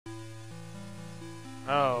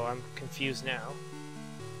Oh, I'm confused now.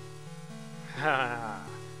 Ha.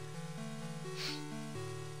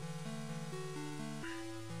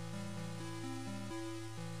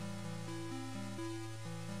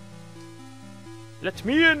 Let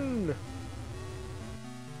me in!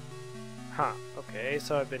 Huh, okay,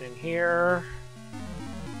 so I've been in here.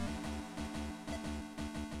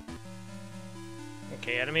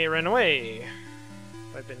 Okay, enemy ran away.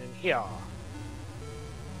 I've been in here.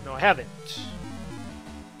 No, I haven't.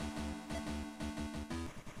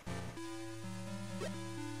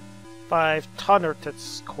 Five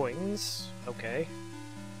Tonnertits coins. Okay.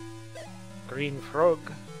 Green frog.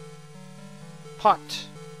 Pot.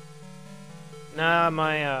 Nah, I'm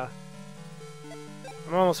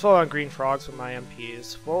almost full on green frogs, but my MP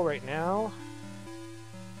is full right now.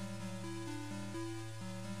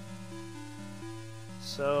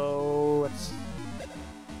 So let's.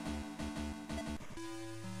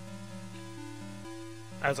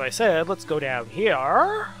 As I said, let's go down here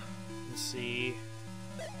and see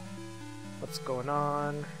what's going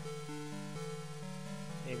on.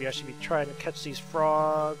 Maybe I should be trying to catch these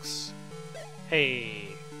frogs. Hey.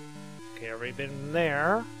 Okay, already been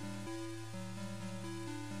there.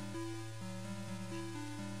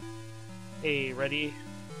 Hey, ready?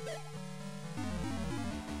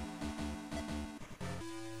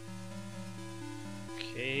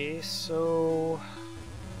 Okay, so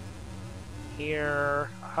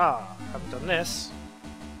here. Aha, haven't done this.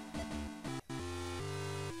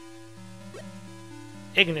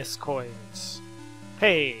 Ignis coins.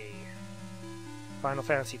 Hey! Final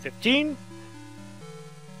Fantasy 15?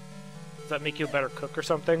 Does that make you a better cook or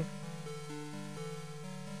something?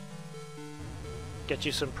 Get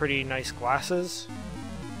you some pretty nice glasses.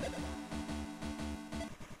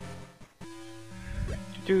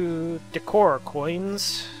 Do decor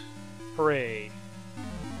coins. Hooray.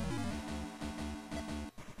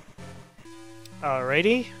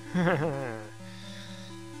 Alrighty.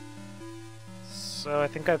 So I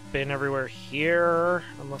think I've been everywhere here,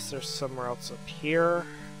 unless there's somewhere else up here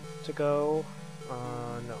to go.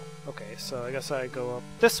 No. Okay, so I guess I go up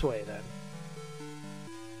this way then.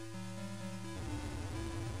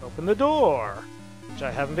 Open the door! Which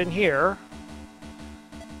I haven't been here.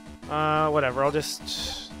 Whatever, I'll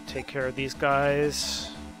just take care of these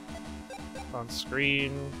guys on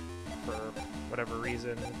screen for whatever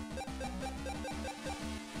reason.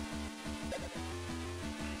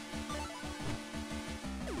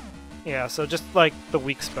 Yeah, so just like the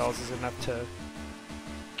weak spells is enough to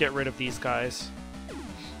get rid of these guys.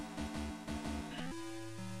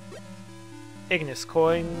 Ignis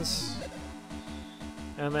coins.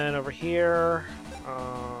 And then over here,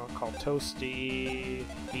 called Toasty,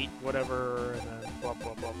 eat whatever, and then blah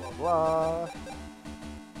blah blah blah blah.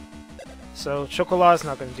 So Chocolat's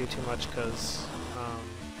not going to do too much because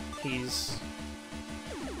he's,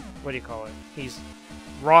 what do you call it? He's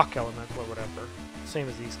rock elemental or whatever. Same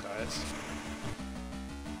as these guys.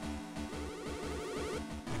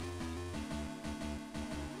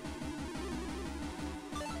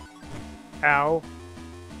 Ow.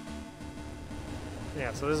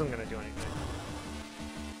 Yeah, so this isn't going to do anything.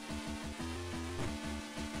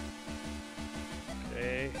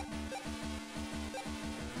 Okay.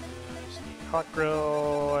 Just need hot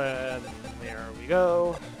grill, and there we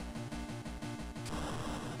go.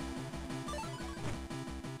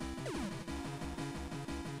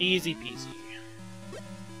 Easy peasy.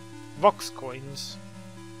 Vox coins.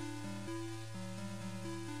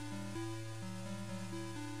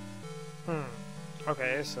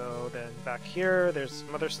 Okay, so then back here, there's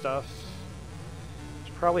some other stuff.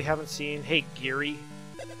 You probably haven't seen. Hey, Geary.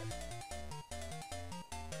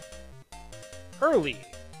 Early.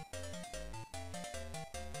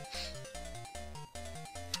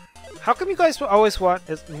 How come you guys always want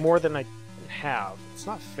more than I have? It's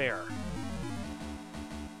not fair.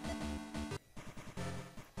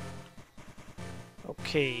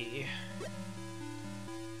 Okay.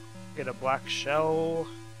 Get a black shell.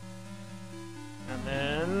 And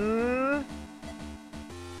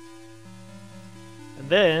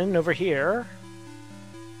then over here,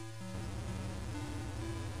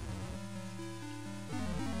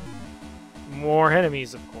 more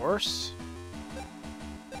enemies, of course.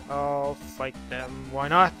 I'll fight them. Why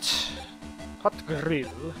not? Hot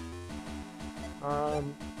grill.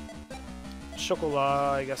 Chocolat,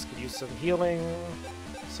 I guess, could use some healing.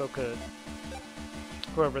 So could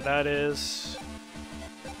whoever that is.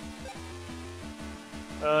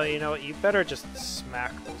 You know what? You better just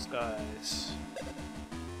smack those guys.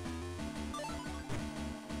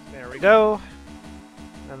 There we go.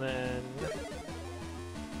 And then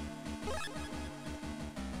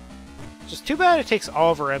Just too bad it takes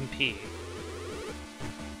all of her MP.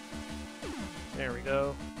 There we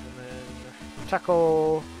go. And then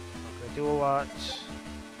tackle. Not gonna do a lot.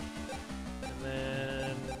 And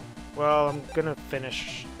then, well, I'm gonna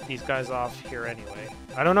finish these guys off here anyway.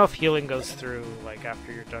 I don't know if healing goes through like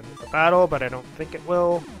after you're done with the battle, but I don't think it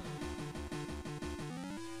will.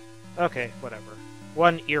 Okay, whatever.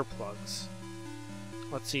 1 earplugs.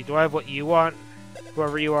 Let's see, do I have what you want?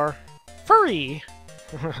 Whoever you are. Furry!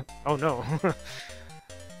 Oh no.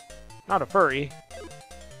 Not a furry.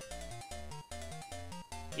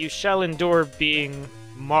 You shall endure being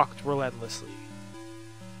mocked relentlessly.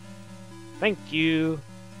 Thank you.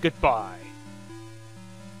 Goodbye.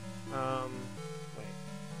 Wait.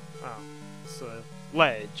 Oh, it's a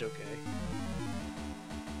ledge, okay.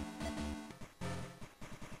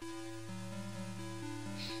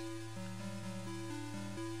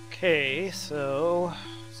 Okay, so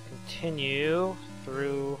let's continue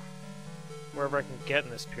through wherever I can get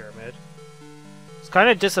in this pyramid. It's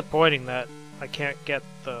kind of disappointing that I can't get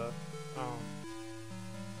the,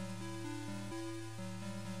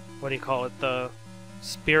 what do you call it, the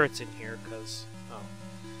spirits in here, because,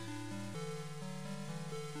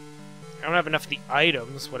 I don't have enough of the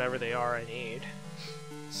items, whatever they are I need.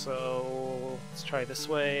 So, let's try this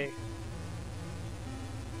way.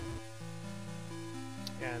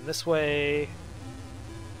 And this way.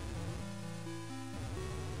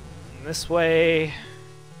 And this way.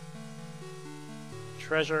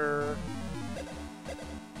 Treasure.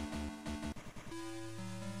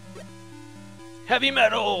 Heavy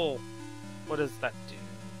metal! What does that do?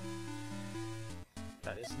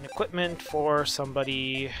 That is an equipment for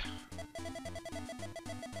somebody.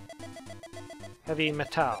 Heavy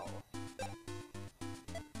metal.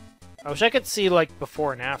 I wish I could see, like,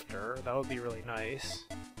 before and after. That would be really nice.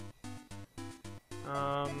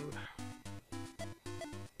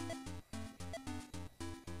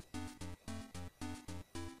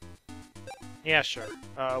 Yeah, sure.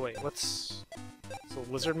 Wait, what's... So,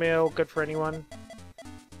 lizard mail good for anyone?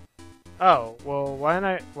 Oh, well,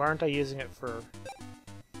 why aren't I using it for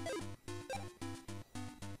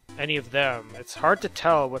any of them? It's hard to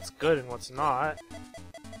tell what's good and what's not.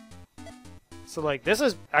 So, like, this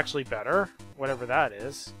is actually better, whatever that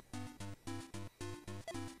is.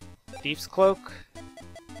 Thief's Cloak?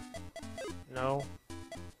 No.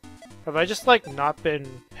 Have I just, like, not been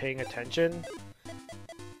paying attention?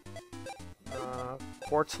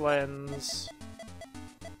 Quartz Lens.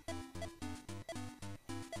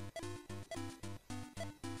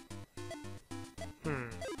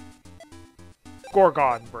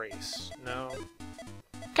 Gorgon Brace. No.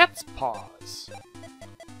 Cat's Paws.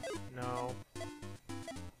 No.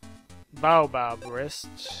 Baobab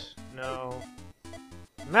Wrist. No.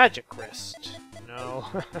 Magic Wrist. No.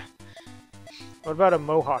 What about a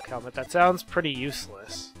Mohawk Helmet? That sounds pretty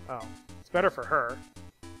useless. Oh, it's better for her.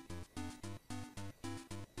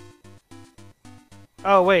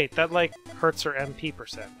 Oh wait, that like hurts her MP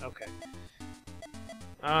 %. Okay.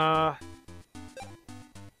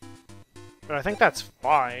 But I think that's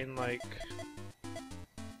fine, like...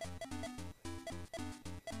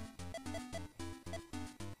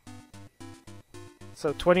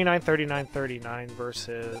 So 29, 39, 39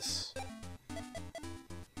 versus...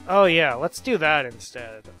 Oh yeah, let's do that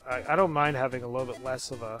instead. I don't mind having a little bit less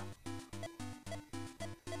of a...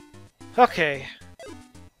 Okay.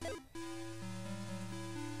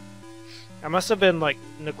 I must have been, like,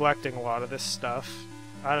 neglecting a lot of this stuff.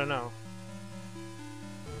 I don't know.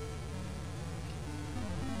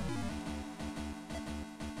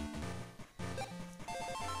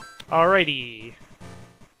 Alrighty.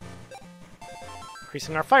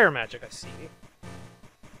 Increasing our fire magic, I see.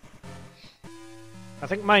 I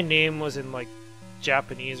think my name was in, like,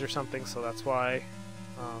 Japanese or something, so that's why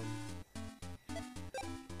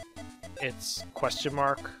it's question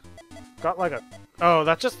mark. Got like a... Oh,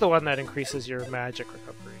 that's just the one that increases your magic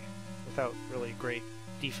recovery without really great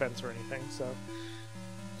defense or anything, so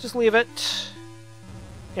just leave it.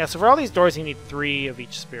 Yeah, so for all these doors you need 3 of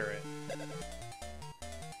each spirit.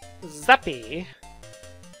 Zappy!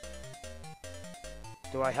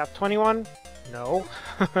 Do I have 21? No.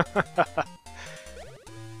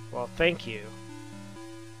 Well, thank you.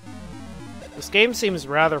 This game seems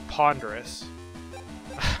rather ponderous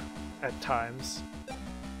at times.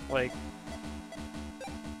 Like,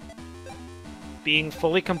 being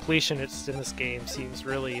fully completionist in this game seems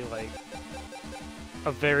really, like,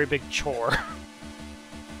 a very big chore.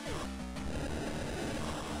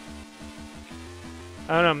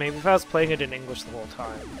 I don't know, maybe if I was playing it in English the whole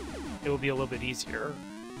time, it would be a little bit easier.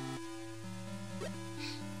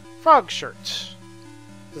 Frog shirt.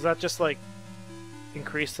 Does that just, like,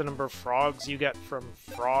 increase the number of frogs you get from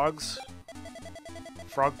frogs.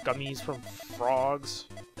 Frog gummies from frogs.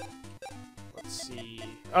 Let's see.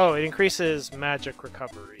 Oh, it increases magic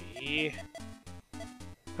recovery.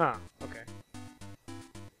 Huh, okay.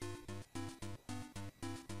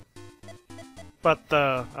 But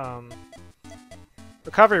the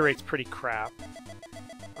recovery rate's pretty crap.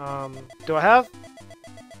 Do I have?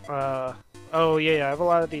 Oh yeah, I have a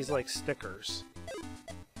lot of these like stickers.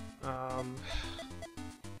 Do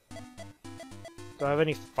I have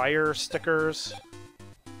any fire stickers?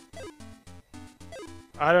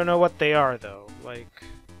 I don't know what they are though. Like,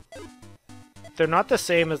 they're not the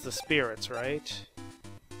same as the spirits, right?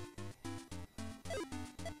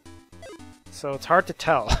 So it's hard to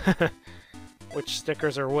tell which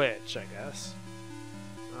stickers are which, I guess.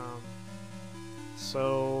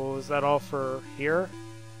 So is that all for here?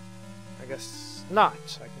 I guess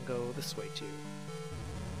not. I can go this way too.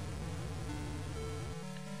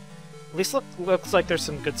 At least looks like there's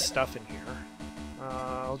some good stuff in here.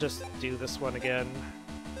 I'll just do this one again.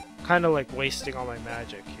 Kind of like wasting all my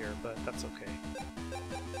magic here, but that's okay.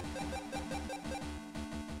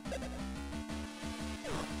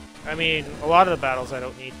 I mean, a lot of the battles I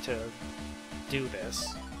don't need to do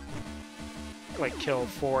this. Like, kill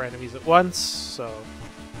 4 enemies at once, so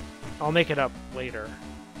I'll make it up later.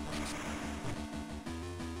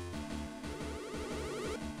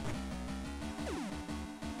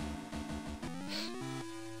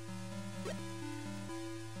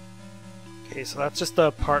 Okay, so that's just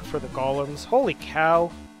the part for the golems. Holy cow!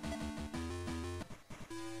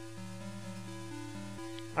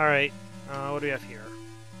 Alright, what do we have here?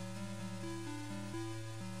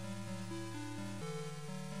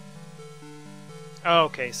 Oh,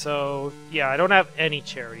 okay, so yeah, I don't have any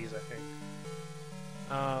charities, I think.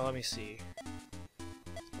 Let me see.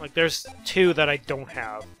 Like, there's 2 that I don't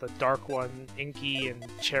have. The dark one, Inky, and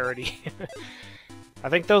Charity. I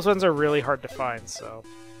think those ones are really hard to find, so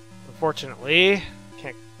unfortunately,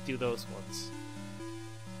 can't do those ones.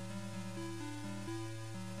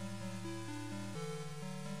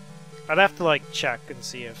 I'd have to, like, check and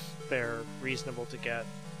see if they're reasonable to get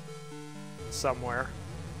somewhere.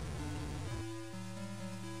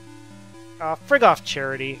 Frig off,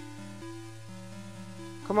 Charity.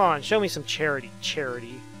 Come on, show me some charity,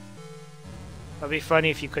 Charity. That'd be funny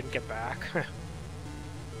if you couldn't get back.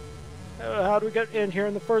 How'd we get in here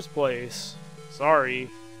in the first place? Sorry.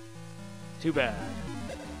 Too bad.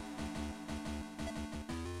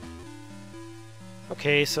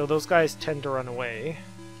 Okay, so those guys tend to run away.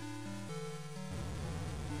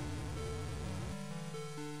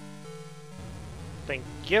 Thank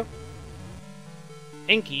you.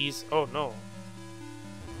 Inkies? Oh no.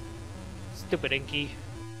 Stupid Inky.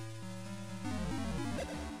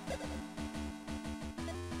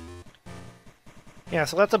 Yeah,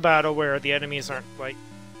 so that's a battle where the enemies aren't, like,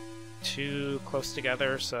 too close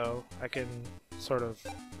together, so I can sort of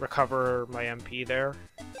recover my MP there.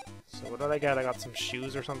 So what did I get? I got some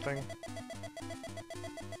shoes or something.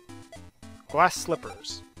 Glass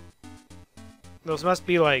slippers. Those must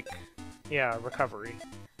be, like, yeah, recovery.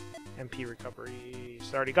 MP recovery.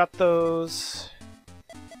 So I already got those.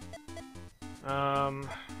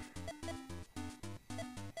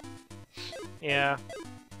 Yeah.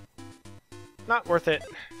 Not worth it.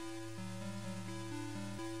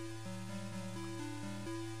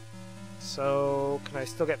 So, can I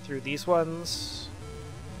still get through these ones?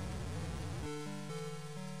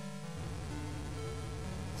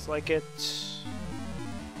 Looks like it.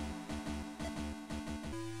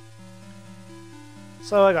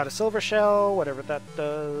 So I got a silver shell, whatever that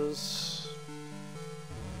does.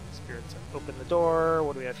 Spirits open the door.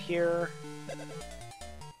 What do we have here?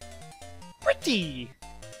 Pretty!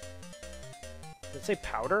 Did it say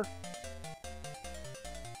powder?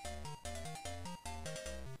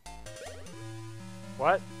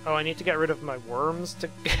 What? Oh, I need to get rid of my worms to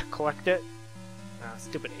collect it? Ah,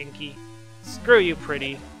 stupid Inky. Screw you,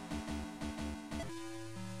 Pretty.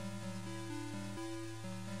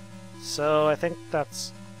 So, I think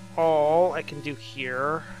that's all I can do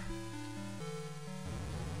here.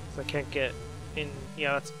 So I can't get in...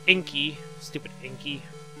 Yeah, that's Inky. Stupid Inky.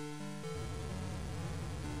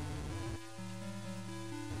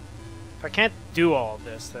 If I can't do all of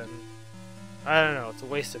this, then... I don't know, it's a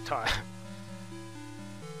waste of time.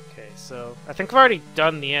 Okay, so... I think I've already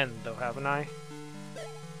done the end, though, haven't I?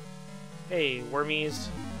 Hey, wormies.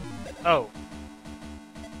 Oh.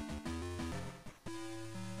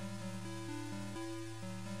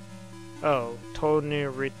 Oh,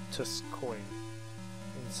 Toneritus coin.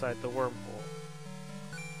 Inside the wormhole.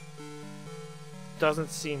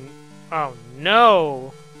 Doesn't seem... Oh,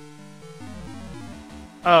 no!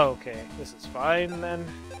 Oh, okay. This is fine, then.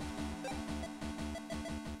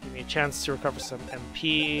 Give me a chance to recover some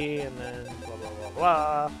MP, and then blah blah blah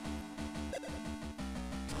blah.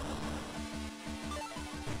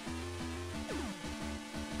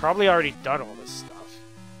 Probably already done all this stuff.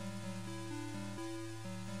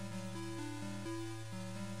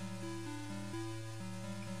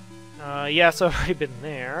 Yeah, so I've already been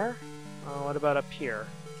there. What about up here?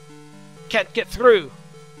 Can't get through!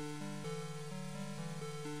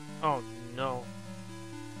 Oh no.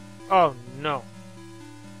 Oh no.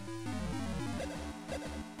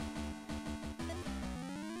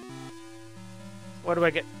 What do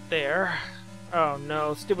I get there? Oh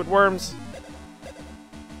no, stupid worms!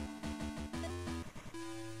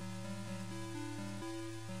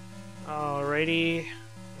 Alrighty.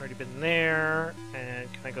 Already been there.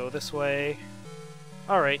 And can I go this way?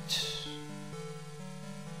 Alright.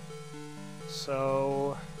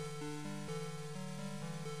 So...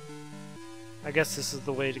 I guess this is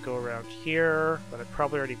the way to go around here, but I've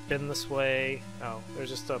probably already been this way. Oh, there's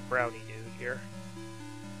just a brownie dude here.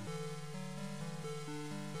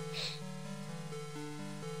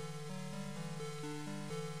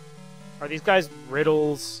 Are these guys'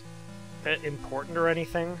 riddles important or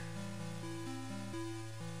anything?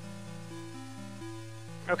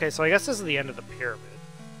 Okay, so I guess this is the end of the pyramid.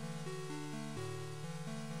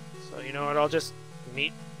 So you know what, I'll just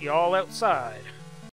meet y'all outside.